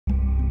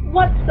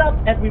What's up,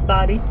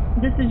 everybody?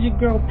 This is your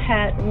girl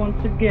Pat once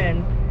again.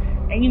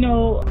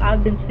 And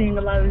I've been seeing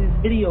a lot of these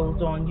videos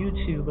on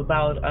YouTube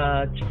about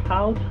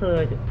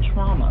childhood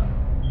trauma.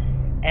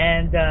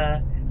 And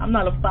I'm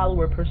not a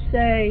follower per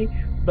se,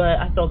 but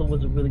I thought it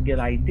was a really good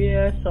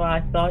idea. So I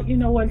thought, you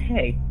know what,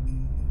 hey,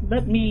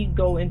 let me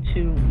go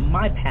into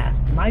my past,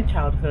 my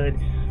childhood,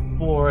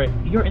 for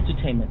your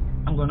entertainment.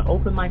 I'm going to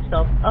open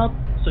myself up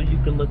so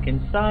you can look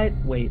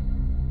inside. Wait,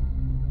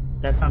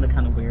 that sounded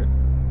kind of weird.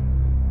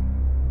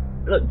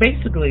 Look,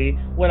 basically,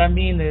 what I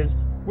mean is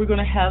we're going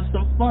to have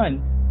some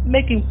fun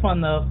making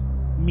fun of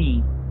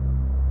me,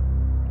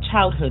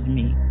 childhood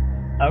me.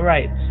 All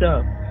right,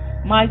 so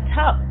my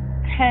top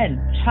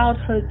 10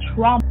 childhood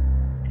trauma,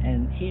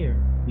 and here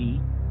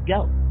we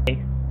go.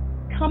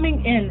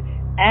 Coming in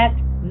at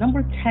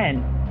number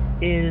 10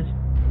 is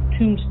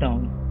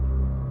Tombstone.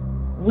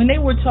 When they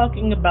were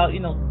talking about,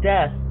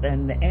 death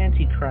and the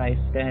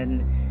Antichrist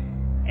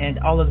and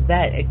all of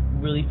that, it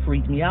really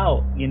freaked me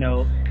out.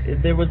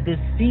 There was this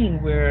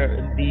scene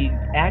where the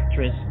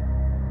actress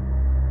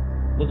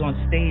was on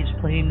stage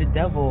playing the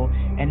devil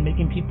and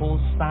making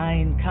people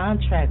sign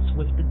contracts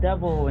with the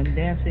devil and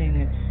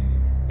dancing.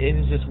 It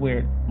was just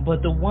weird.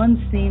 But the one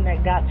scene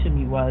that got to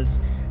me was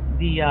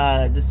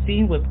the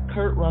scene with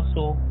Kurt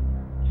Russell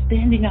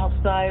standing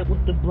outside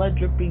with the blood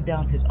dripping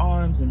down his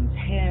arms and his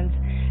hands,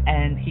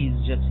 and he's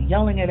just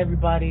yelling at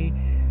everybody.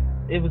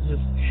 It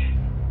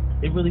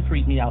really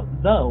freaked me out.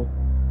 Though,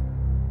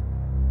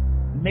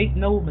 make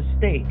no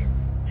mistake,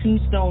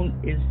 Tombstone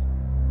is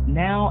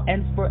now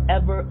and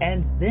forever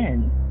and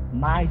then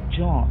my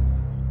John.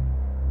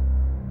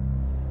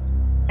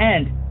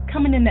 And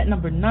coming in at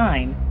number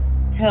 9,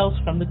 Tales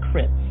from the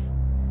Crypt.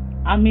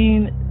 I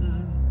mean,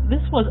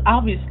 this was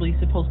obviously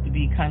supposed to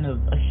be kind of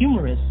a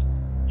humorous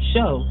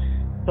show,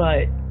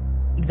 but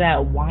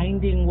that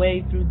winding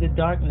way through the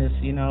darkness,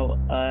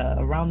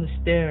 around the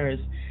stairs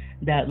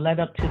that led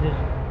up to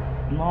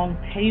this long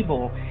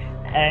table,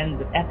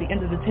 and at the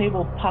end of the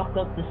table popped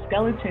up the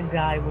skeleton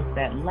guy with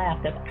that laugh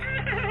that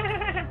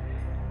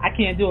I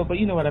can't do it, but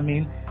you know what I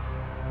mean.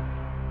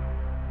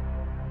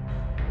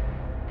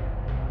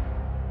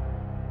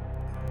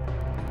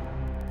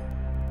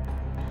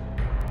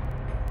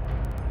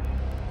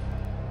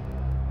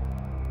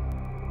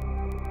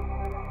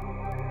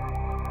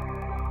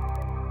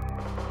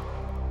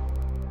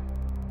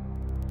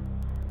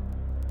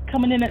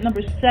 Coming in at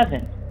number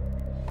 7,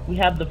 we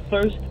have the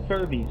first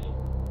Furbies.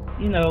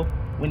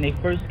 When they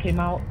first came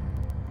out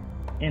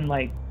in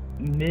like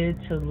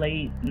mid to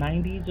late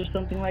 90s or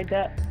something like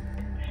that.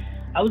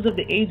 I was of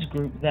the age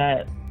group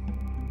that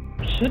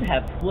should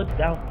have flipped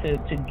out to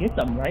get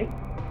them, right?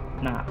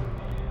 Nah.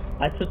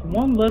 I took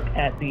one look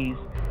at these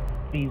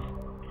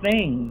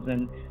things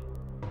and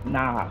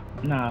nah.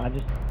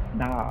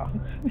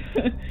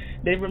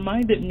 They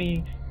reminded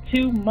me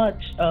too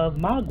much of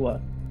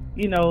Magua.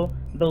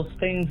 Those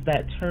things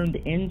that turned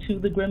into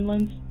the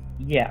gremlins?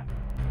 Yeah.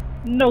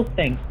 No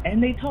thanks.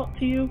 And they talk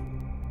to you?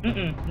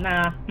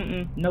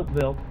 Nope,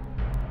 Bill.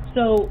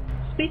 So,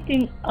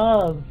 speaking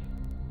of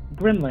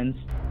gremlins,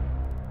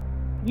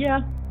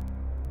 yeah,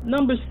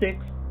 number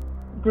 6,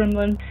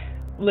 Gremlin.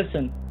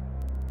 Listen,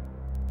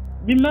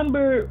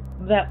 remember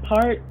that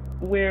part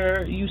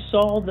where you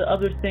saw the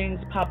other things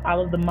pop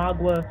out of the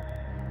Magua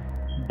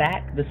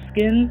back, the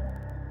skin?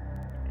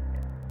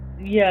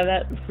 Yeah,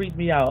 that freaked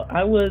me out.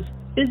 I was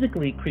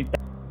physically creeped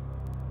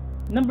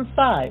out. Number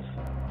 5,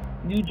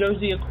 New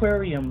Jersey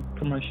Aquarium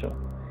commercial.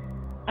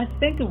 I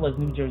think it was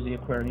New Jersey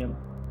Aquarium.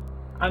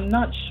 I'm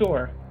not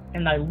sure,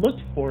 and I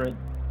looked for it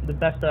the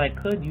best that I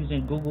could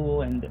using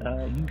Google and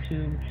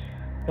YouTube.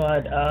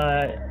 But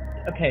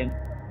okay,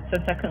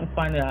 since I couldn't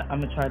find it, I'm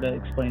gonna try to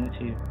explain it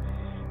to you.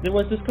 There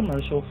was this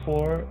commercial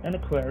for an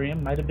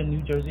aquarium, might have been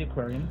New Jersey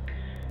Aquarium,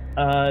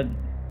 and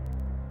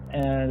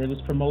it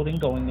was promoting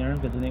going there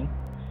and visiting.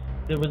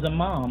 There was a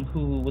mom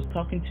who was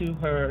talking to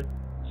her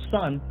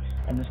son,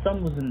 and the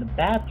son was in the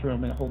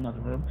bathroom in a whole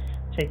nother room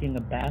taking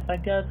a bath, I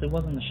guess. It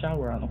wasn't a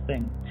shower, I don't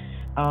think.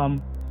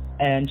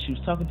 And she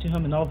was talking to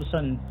him, and all of a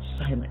sudden,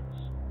 silence.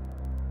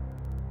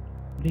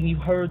 Then you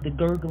heard the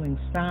gurgling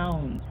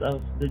sounds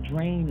of the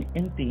drain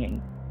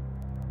emptying.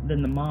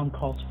 Then the mom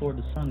calls for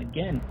the son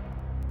again.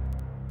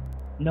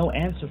 No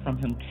answer from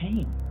him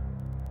came.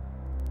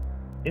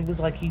 It was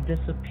like he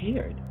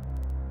disappeared.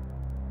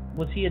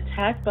 Was he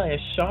attacked by a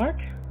shark?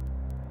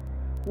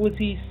 Was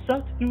he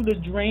sucked through the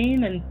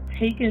drain and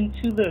taken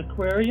to the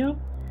aquarium?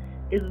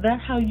 Is that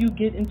how you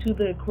get into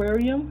the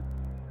aquarium?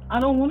 I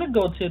don't want to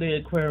go to the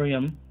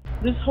aquarium.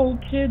 This whole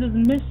kid is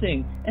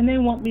missing, and they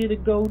want me to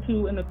go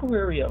to an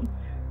aquarium.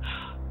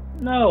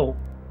 No.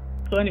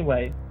 So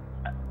anyway,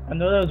 I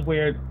know that was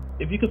weird.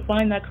 If you could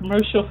find that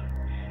commercial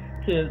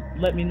to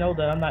let me know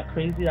that I'm not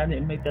crazy, I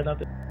didn't make that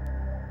up.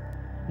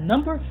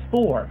 Number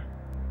 4.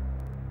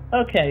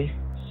 Okay,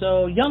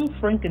 so Young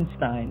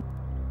Frankenstein.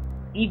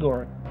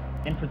 Igor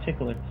in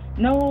particular.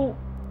 No,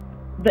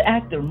 the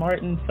actor,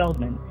 Martin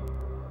Feldman.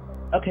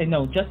 Okay,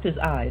 no, just his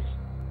eyes.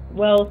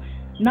 Well,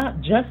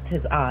 not just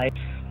his eyes.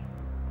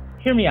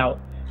 Hear me out.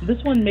 This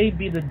one may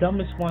be the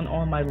dumbest one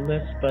on my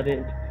list, but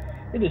it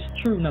is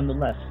true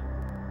nonetheless.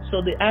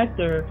 So the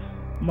actor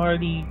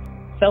Marty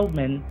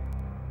Feldman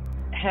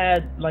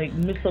had like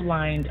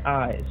misaligned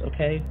eyes,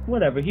 okay?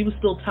 Whatever. He was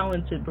still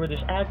talented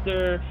British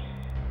actor,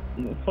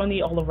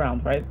 funny all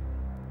around, right?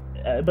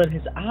 But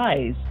his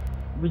eyes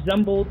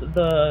resembled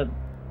the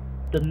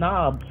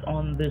knobs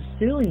on this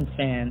ceiling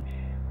fan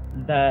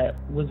that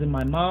was in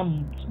my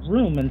mom's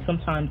room, and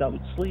sometimes I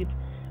would sleep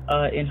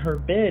in her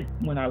bed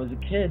when I was a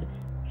kid.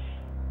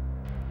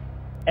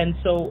 And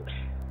so,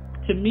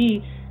 to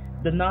me,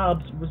 the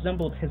knobs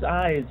resembled his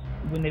eyes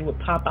when they would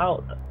pop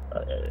out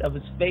of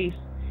his face,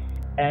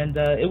 and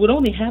it would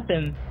only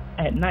happen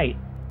at night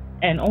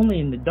and only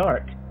in the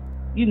dark.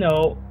 You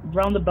know,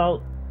 round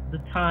about the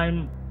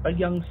time a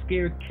young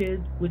scared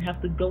kid would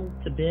have to go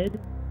to bed.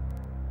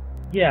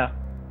 Yeah,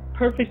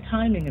 perfect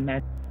timing in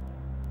that.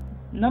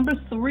 Number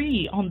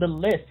 3 on the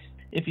list,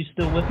 if you're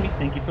still with me,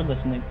 thank you for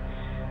listening.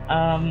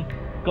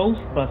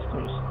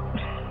 Ghostbusters.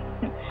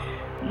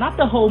 Not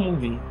the whole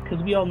movie,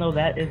 because we all know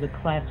that is a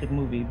classic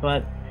movie,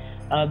 but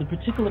the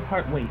particular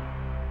part, wait,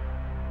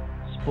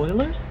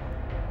 spoilers,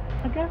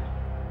 I guess?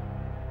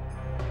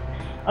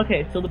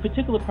 Okay, so the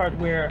particular part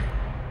where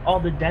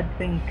all the dead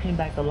things came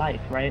back to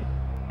life, right?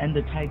 And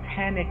the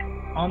Titanic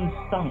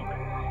unsunk,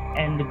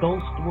 and the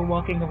ghosts were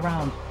walking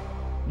around.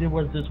 There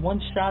was this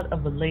one shot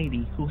of a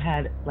lady who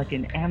had like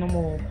an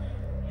animal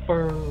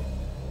fur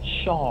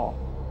shawl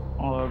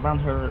around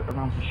her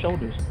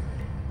shoulders,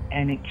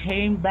 and it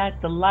came back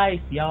to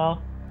life,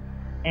 y'all,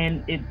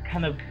 and it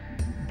kind of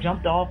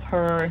jumped off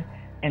her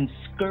and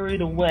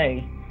scurried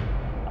away.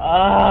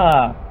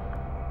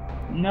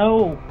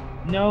 No,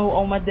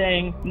 oh my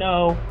dang,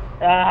 no.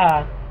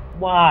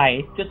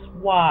 Why? Just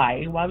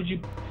why? Why would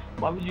you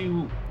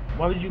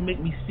make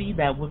me see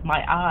that with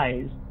my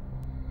eyes?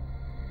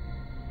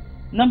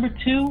 Number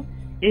 2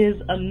 is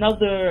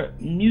another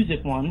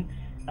music one.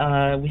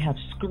 We have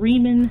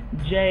Screamin'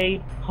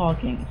 Jay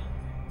Hawkins.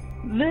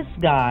 This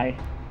guy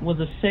was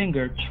a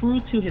singer,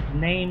 true to his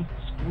name,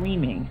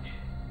 screaming.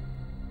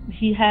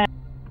 He had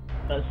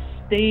a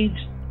stage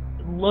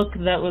look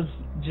that was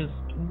just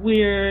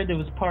weird. It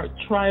was part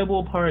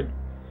tribal, part,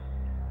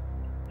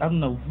 I don't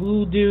know,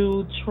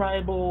 voodoo,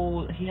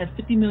 tribal. He had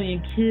 50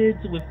 million kids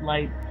with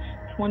like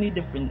 20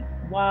 different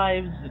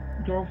wives,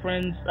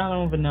 girlfriends, I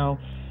don't even know.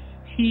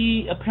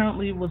 He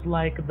apparently was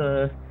like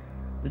the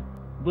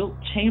Wilt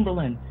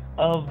Chamberlain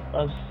of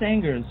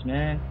singers,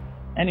 man.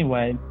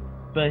 Anyway,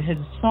 but his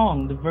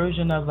song, the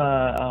version of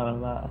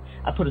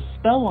I Put a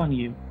Spell on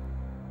You,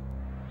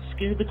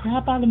 scared the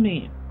crap out of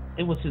me.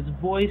 It was his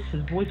voice.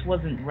 His voice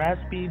wasn't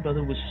raspy, but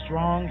it was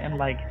strong, and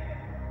like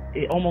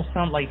it almost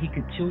sounded like he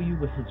could kill you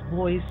with his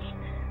voice.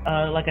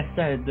 Like I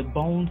said, the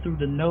bone through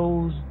the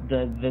nose,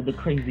 the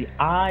crazy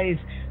eyes,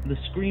 the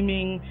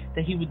screaming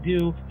that he would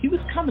do. He was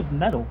kind of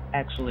metal,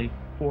 actually,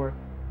 for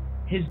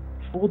his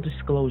full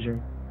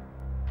disclosure.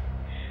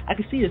 I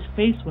could see his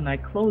face when I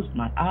closed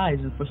my eyes,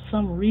 and for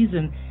some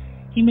reason,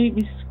 he made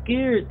me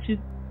scared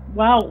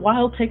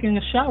while taking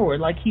a shower,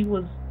 like he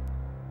was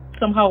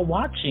somehow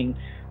watching.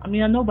 I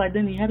mean, I know by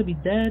then he had to be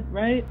dead,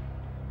 right?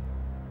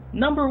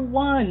 Number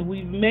 1,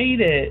 we've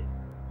made it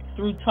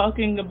through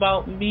talking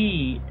about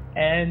me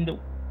and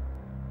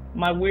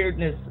my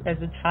weirdness as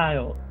a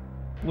child,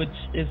 which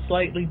is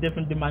slightly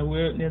different than my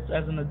weirdness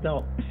as an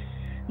adult.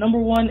 Number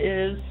 1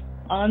 is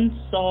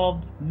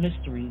Unsolved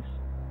Mysteries.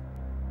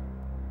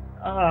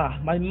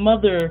 My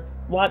mother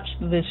watched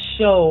this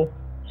show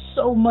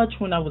so much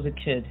when I was a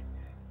kid.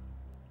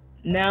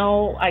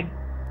 Now I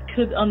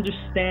could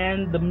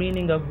understand the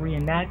meaning of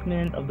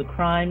reenactment of the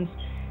crimes,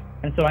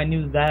 and so I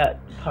knew that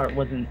part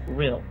wasn't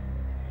real.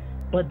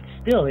 But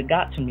still, it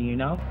got to me, you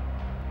know?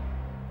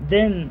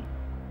 Then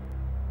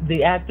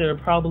the actor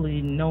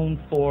probably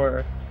known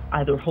for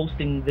either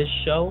hosting this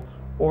show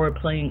or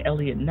playing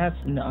Elliot Ness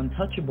in The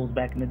Untouchables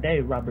back in the day,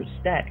 Robert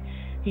Stack,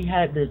 he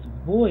had this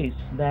voice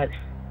that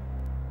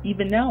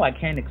even now I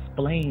can't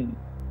explain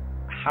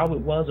how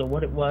it was or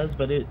what it was,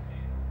 but it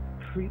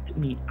creeped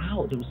me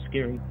out. It was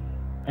scary.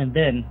 And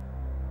then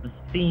the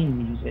theme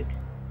music.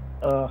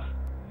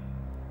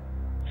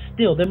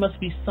 Still, there must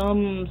be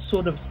some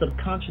sort of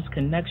subconscious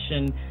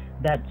connection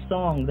that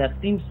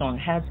theme song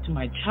has to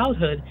my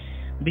childhood,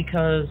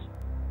 because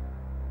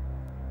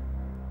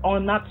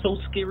on not so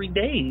scary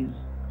days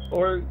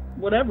or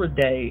whatever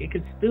day, it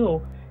could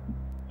still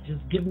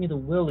just give me the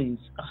willies.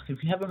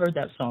 If you haven't heard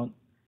that song,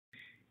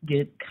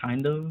 get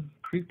kind of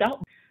creeped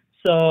out.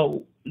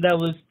 So that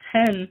was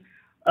 10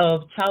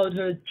 of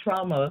childhood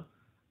trauma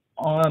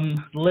on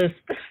the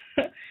list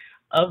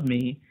of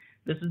me.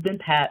 This has been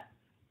Pat.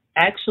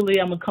 Actually,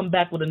 I'm going to come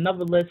back with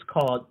another list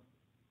called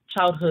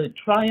Childhood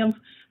Triumph,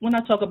 when I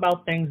talk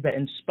about things that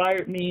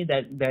inspired me,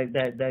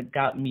 that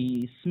got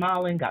me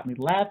smiling, got me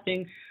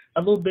laughing, a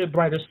little bit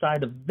brighter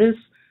side of this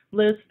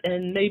list,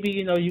 and maybe,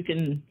 you know, you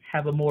can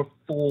have a more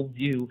full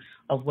view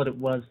of what it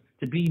was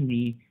to be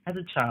me as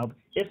a child.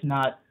 If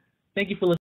not, thank you for listening.